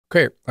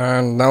Okay,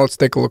 and now let's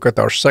take a look at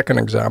our second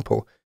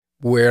example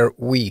where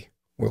we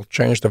will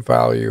change the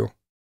value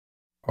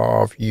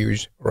of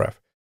useRef.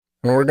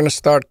 And we're going to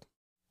start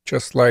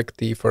just like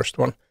the first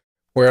one,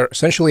 where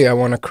essentially I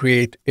want to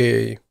create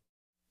a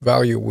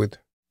value with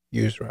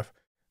useRef.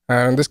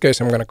 And in this case,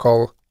 I'm going to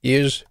call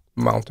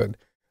isMounted,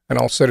 and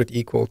I'll set it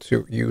equal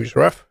to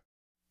useRef.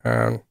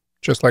 And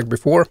just like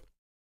before,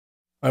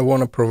 I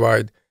want to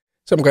provide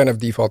some kind of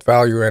default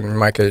value, and in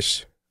my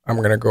case, I'm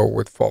going to go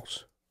with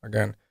false.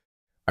 Again,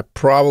 I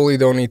probably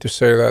don't need to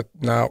say that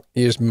now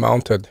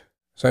isMounted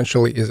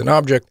essentially is an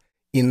object.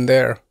 In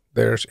there,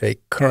 there's a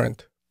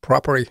current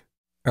property,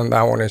 and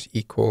that one is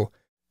equal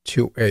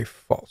to a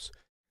false.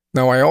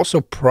 Now, I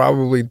also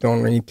probably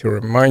don't need to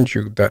remind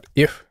you that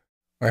if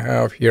I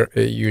have here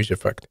a use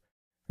effect,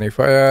 and if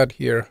I add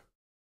here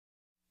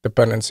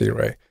dependency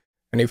array,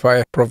 and if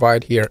I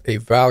provide here a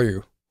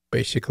value,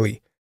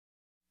 basically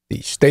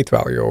the state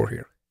value over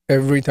here,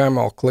 every time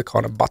I'll click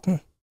on a button,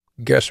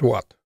 guess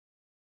what?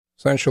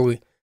 Essentially,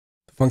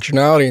 the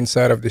functionality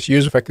inside of this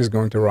use effect is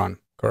going to run,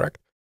 correct?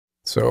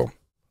 So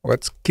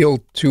let's kill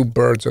two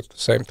birds at the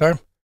same time.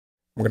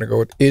 I'm going to go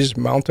with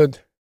isMounted,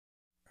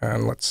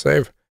 and let's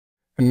save.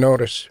 And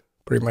notice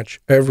pretty much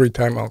every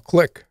time I'll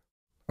click,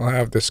 I'll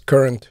have this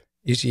current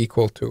is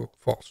equal to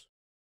false.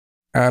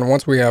 And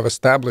once we have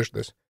established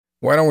this,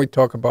 why don't we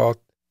talk about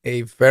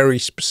a very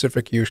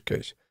specific use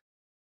case?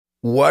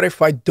 What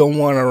if I don't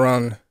want to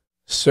run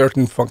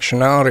certain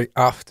functionality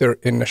after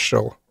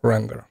initial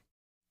render?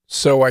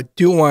 So I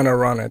do want to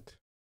run it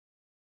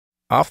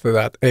after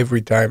that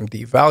every time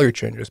the value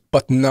changes,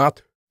 but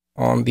not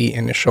on the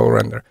initial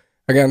render.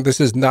 Again, this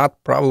is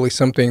not probably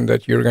something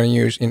that you're going to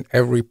use in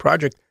every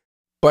project,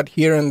 but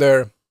here and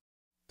there,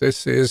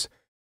 this is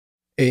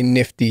a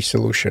nifty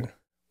solution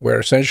where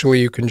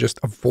essentially you can just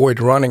avoid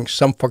running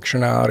some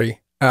functionality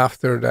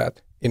after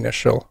that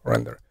initial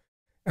render.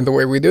 And the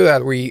way we do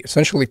that, we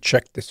essentially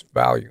check this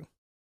value.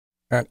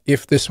 And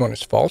if this one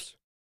is false,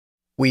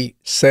 we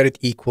set it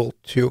equal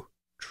to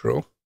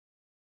true.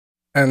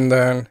 And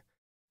then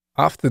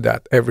after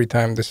that, every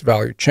time this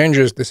value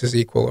changes, this is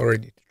equal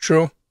already to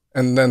true.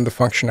 And then the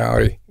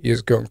functionality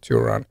is going to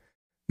run.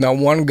 Now,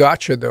 one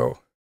gotcha though,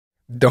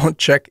 don't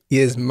check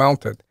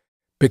isMounted,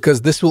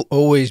 because this will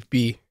always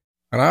be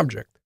an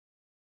object.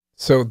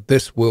 So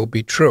this will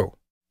be true.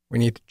 We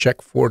need to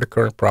check for the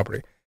current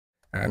property.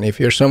 And if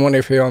you're someone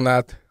iffy on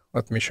that,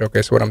 let me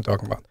showcase what I'm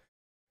talking about.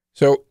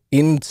 So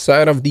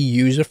inside of the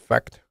use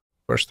effect,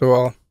 first of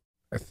all,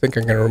 I think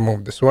I'm going to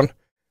remove this one.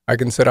 I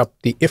can set up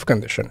the if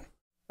condition,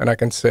 and I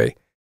can say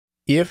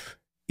if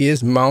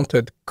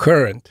isMounted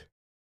current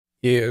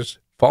is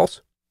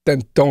false,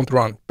 then don't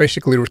run,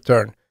 basically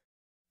return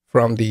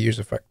from the use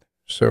effect.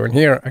 So in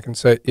here, I can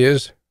say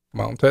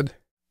isMounted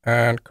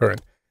and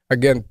current.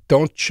 Again,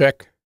 don't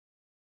check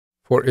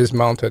for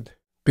isMounted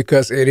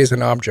because it is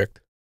an object.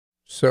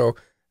 So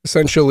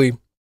essentially,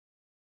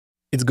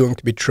 it's going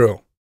to be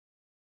true.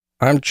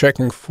 I'm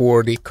checking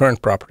for the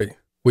current property,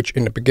 which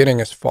in the beginning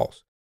is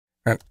false.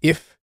 And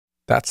if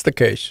that's the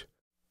case,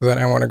 then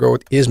I want to go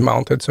with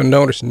isMounted. So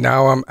notice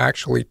now I'm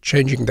actually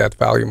changing that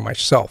value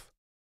myself.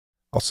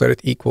 I'll set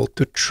it equal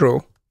to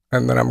true,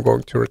 and then I'm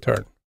going to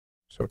return.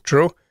 So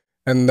true,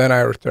 and then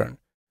I return.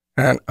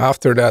 And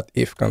after that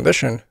if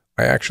condition,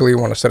 I actually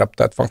want to set up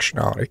that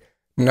functionality.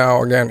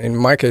 Now, again, in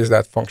my case,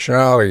 that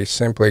functionality is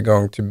simply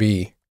going to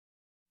be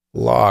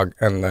log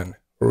and then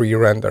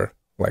re-render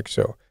like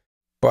so.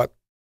 But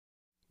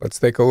let's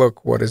take a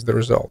look. What is the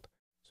result?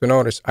 So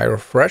notice I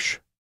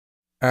refresh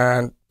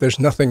and there's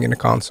nothing in the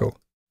console.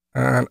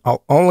 And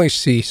I'll only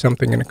see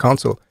something in the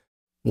console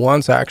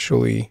once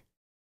actually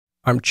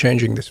I'm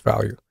changing this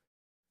value.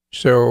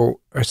 So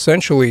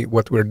essentially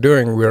what we're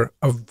doing, we're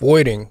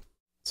avoiding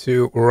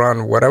to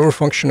run whatever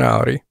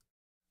functionality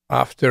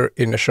after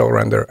initial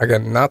render.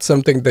 Again, not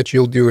something that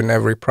you'll do in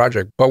every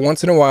project, but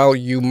once in a while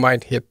you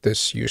might hit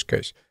this use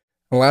case.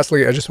 And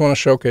lastly, I just want to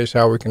showcase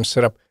how we can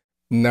set up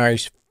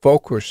nice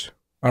focus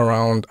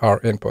around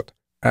our input.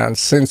 And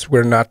since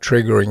we're not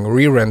triggering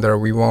re-render,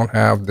 we won't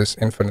have this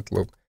infinite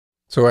loop.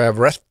 So I have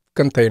rest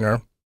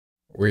container,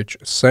 which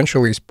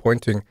essentially is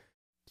pointing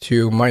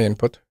to my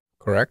input,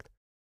 correct?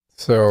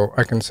 So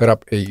I can set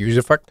up a use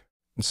effect.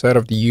 Instead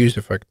of the use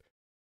effect,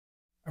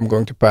 I'm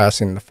going to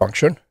pass in the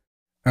function.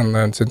 And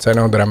then since I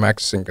know that I'm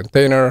accessing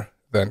container,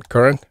 then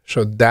current,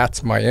 so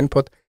that's my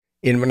input.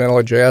 In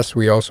vanilla.js,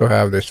 we also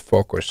have this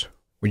focus.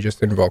 We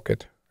just invoke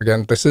it.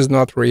 Again, this is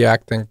not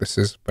reacting, this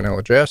is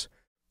vanilla.js.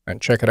 And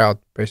check it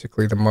out.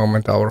 Basically, the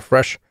moment I'll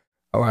refresh,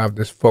 I'll have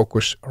this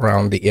focus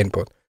around the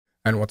input.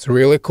 And what's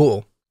really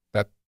cool,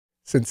 that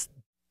since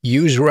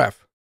useRef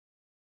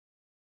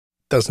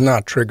does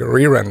not trigger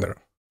re-render,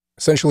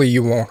 essentially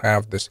you won't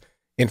have this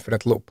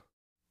infinite loop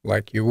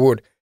like you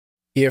would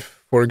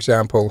if, for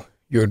example,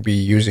 you would be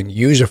using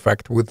use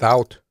effect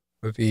without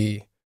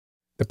the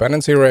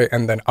dependency array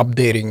and then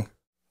updating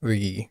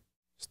the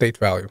state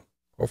value.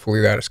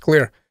 Hopefully that is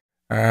clear,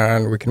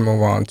 and we can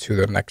move on to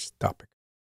the next topic.